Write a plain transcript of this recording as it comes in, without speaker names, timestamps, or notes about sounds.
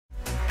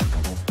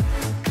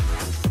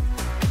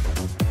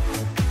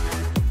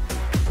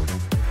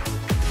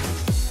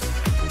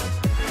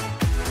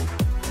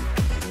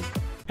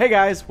Hey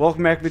guys,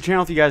 welcome back to the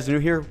channel. If you guys are new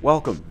here,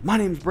 welcome. My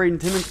name is Braden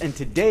Timmons, and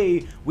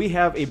today we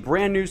have a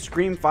brand new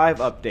Scream 5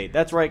 update.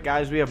 That's right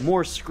guys, we have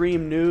more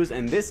Scream news,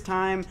 and this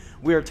time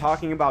we are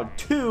talking about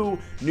two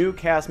new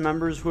cast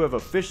members who have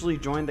officially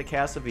joined the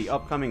cast of the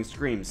upcoming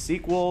Scream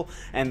sequel,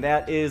 and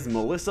that is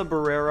Melissa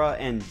Barrera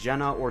and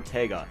Jenna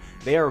Ortega.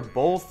 They are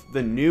both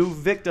the new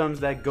victims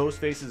that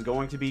Ghostface is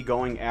going to be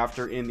going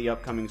after in the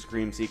upcoming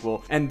Scream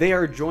sequel, and they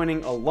are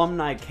joining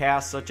alumni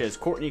casts such as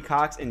Courtney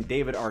Cox and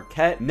David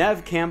Arquette.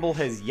 Neve Campbell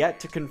has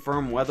yet to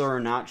confirm whether or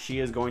not she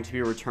is going to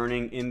be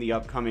returning in the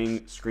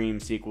upcoming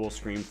Scream sequel,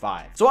 Scream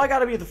 5. So I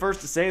gotta be the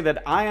first to say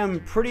that I am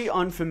pretty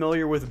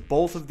unfamiliar with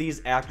both of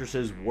these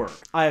actresses' work.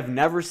 I have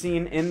never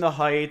seen In the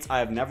Heights, I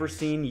have never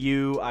seen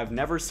You, I've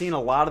never seen a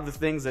lot of the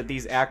things that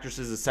these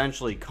actresses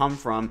essentially come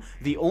from.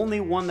 The only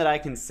one that I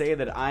can say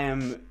that I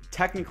am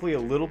technically a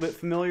little bit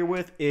familiar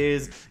with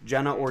is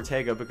Jenna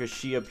Ortega, because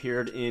she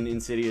appeared in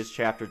Insidious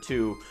Chapter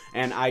 2,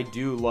 and I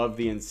do love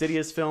the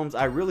Insidious films.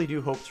 I really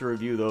do hope to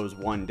review those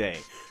one day.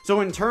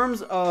 So in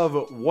terms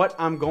of what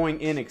I'm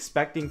going in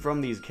expecting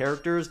from these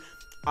characters,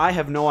 I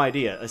have no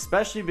idea,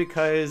 especially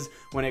because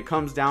when it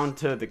comes down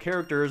to the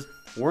characters,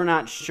 we're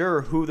not sure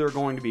who they're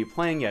going to be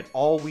playing yet.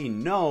 All we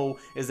know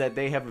is that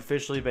they have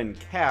officially been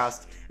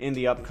cast in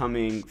the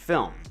upcoming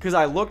film. Because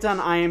I looked on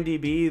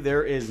IMDb,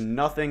 there is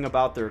nothing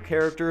about their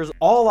characters.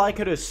 All I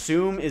could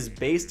assume is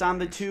based on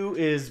the two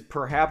is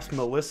perhaps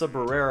Melissa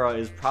Barrera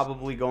is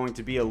probably going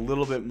to be a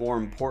little bit more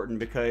important,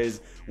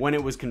 because when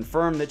it was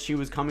confirmed that she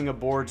was coming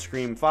aboard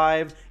Scream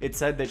 5, it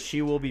said that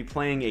she will be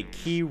playing a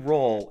key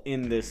role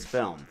in this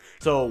film.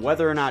 So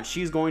whether or not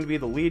she's going to be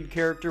the lead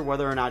character,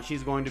 whether or not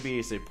she's going to be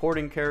a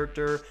supporting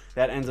character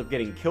that ends up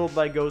getting killed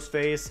by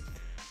Ghostface,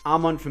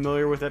 I'm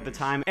unfamiliar with at the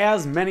time,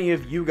 as many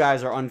of you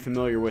guys are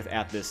unfamiliar with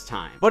at this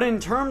time. But in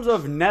terms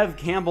of Neve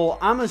Campbell,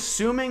 I'm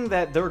assuming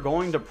that they're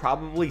going to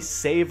probably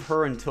save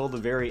her until the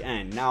very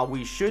end. Now,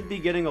 we should be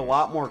getting a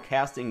lot more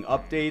casting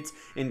updates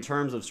in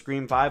terms of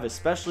Scream 5,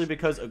 especially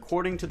because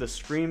according to the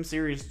Scream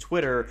series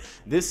Twitter,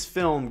 this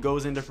film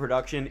goes into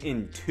production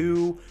in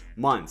 2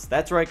 months.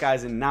 That's right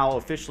guys, and now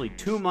officially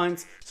 2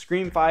 months,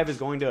 Scream 5 is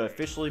going to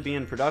officially be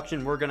in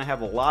production. We're going to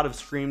have a lot of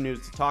Scream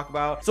news to talk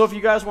about. So if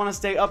you guys want to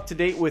stay up to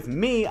date with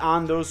me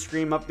on those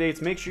Scream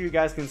updates, make sure you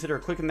guys consider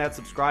clicking that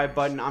subscribe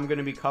button. I'm going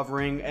to be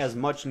covering as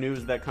much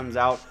news that comes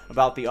out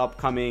about the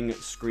upcoming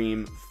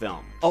Scream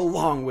film,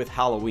 along with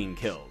Halloween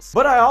Kills.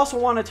 But I also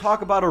want to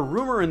talk about a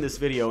rumor in this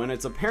video, and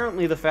it's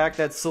apparently the fact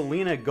that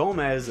Selena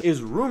Gomez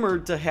is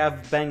rumored to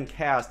have been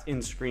cast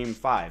in Scream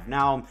 5.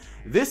 Now,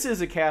 this is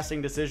a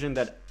casting decision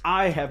that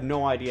I have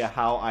no idea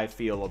how I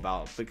feel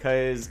about,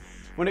 because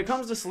when it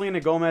comes to Selena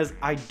Gomez,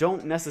 I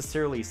don't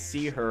necessarily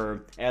see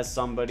her as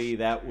somebody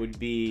that would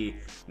be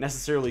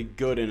necessarily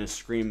good in a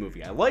Scream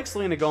movie. I like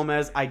Selena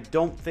Gomez, I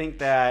don't think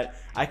that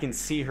I can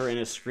see her in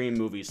a Scream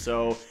movie,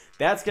 so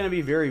that's going to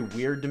be very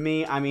weird to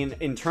me. I mean,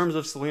 in terms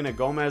of Selena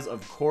Gomez,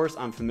 of course,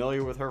 I'm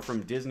familiar with her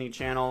from Disney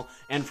Channel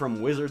and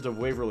from Wizards of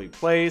Waverly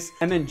Place.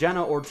 And then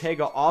Jenna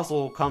Ortega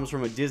also comes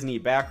from a Disney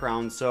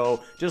background,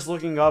 so just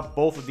looking up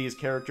both of these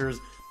characters,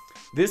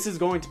 this is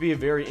going to be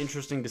very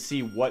interesting to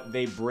see what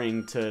they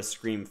bring to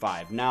Scream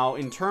 5. Now,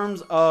 in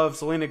terms of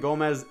Selena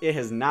Gomez, it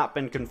has not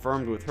been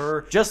confirmed with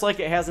her, just like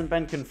it hasn't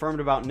been confirmed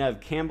about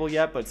Neve Campbell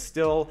yet, but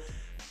still,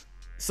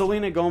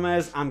 Selena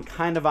Gomez, I'm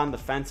kind of on the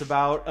fence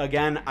about.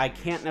 Again, I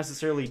can't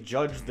necessarily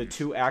judge the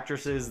two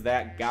actresses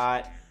that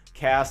got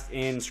cast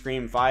in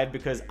Scream 5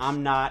 because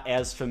I'm not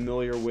as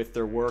familiar with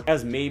their work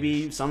as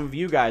maybe some of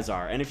you guys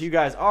are. And if you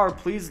guys are,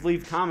 please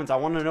leave comments. I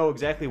want to know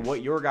exactly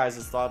what your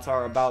guys' thoughts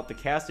are about the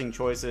casting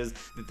choices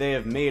that they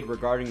have made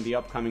regarding the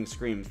upcoming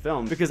Scream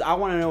film, because I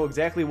want to know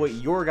exactly what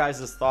your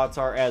guys' thoughts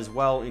are as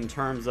well in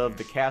terms of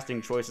the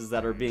casting choices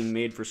that are being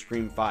made for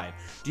Scream 5.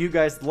 Do you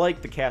guys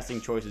like the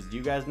casting choices? Do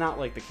you guys not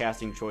like the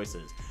casting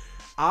choices?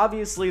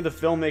 Obviously, the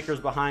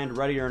filmmakers behind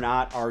Ready or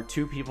Not are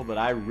two people that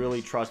I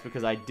really trust,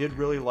 because I did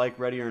really like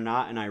Ready or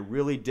Not, and I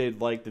really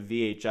did like the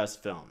VHS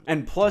film.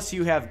 And plus,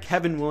 you have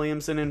Kevin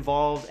Williamson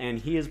involved, and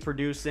he is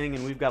producing,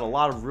 and we've got a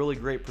lot of really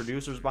great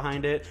producers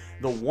behind it.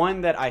 The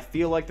one that I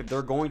feel like that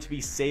they're going to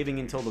be saving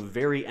until the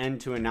very end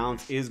to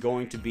announce is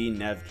going to be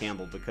Neve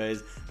Campbell,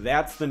 because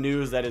that's the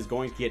news that is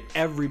going to get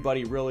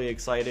everybody really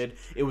excited.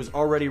 It was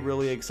already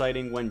really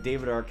exciting when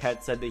David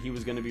Arquette said that he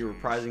was going to be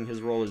reprising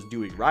his role as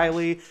Dewey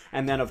Riley,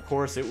 and then of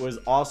course it was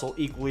also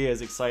equally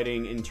as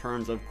exciting in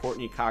terms of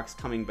Courtney Cox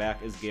coming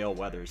back as Gale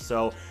Weathers.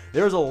 So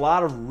there's a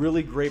lot of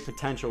really great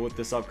potential with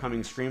this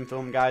upcoming Scream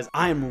film, guys.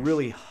 I am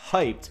really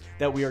hyped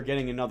that we are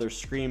getting another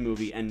Scream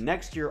movie, and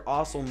next year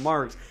also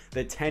marks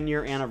the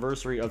 10-year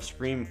anniversary of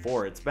Scream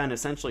 4. It's been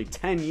essentially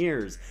 10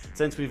 years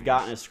since we've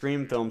gotten a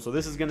Scream film, so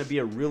this is going to be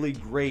a really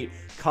great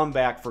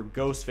comeback for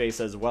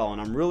Ghostface as well, and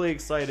I'm really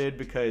excited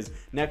because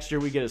next year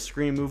we get a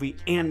Scream movie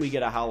and we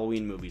get a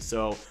Halloween movie.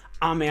 So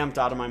I'm amped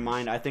out of my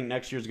mind. I think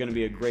next year is going to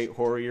be a great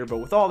horror year. But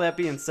with all that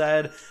being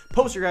said,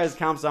 post your guys'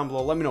 comments down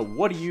below. Let me know,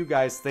 what do you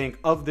guys think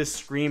of this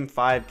Scream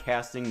 5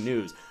 casting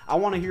news? I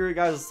want to hear your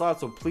guys'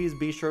 thoughts, so please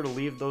be sure to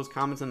leave those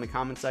comments in the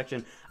comment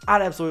section.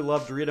 I'd absolutely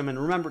love to read them. And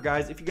remember,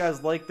 guys, if you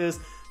guys like this,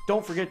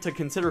 don't forget to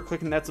consider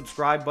clicking that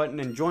subscribe button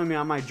and join me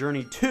on my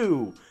journey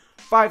to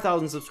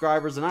 5,000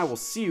 subscribers. And I will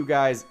see you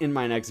guys in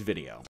my next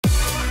video.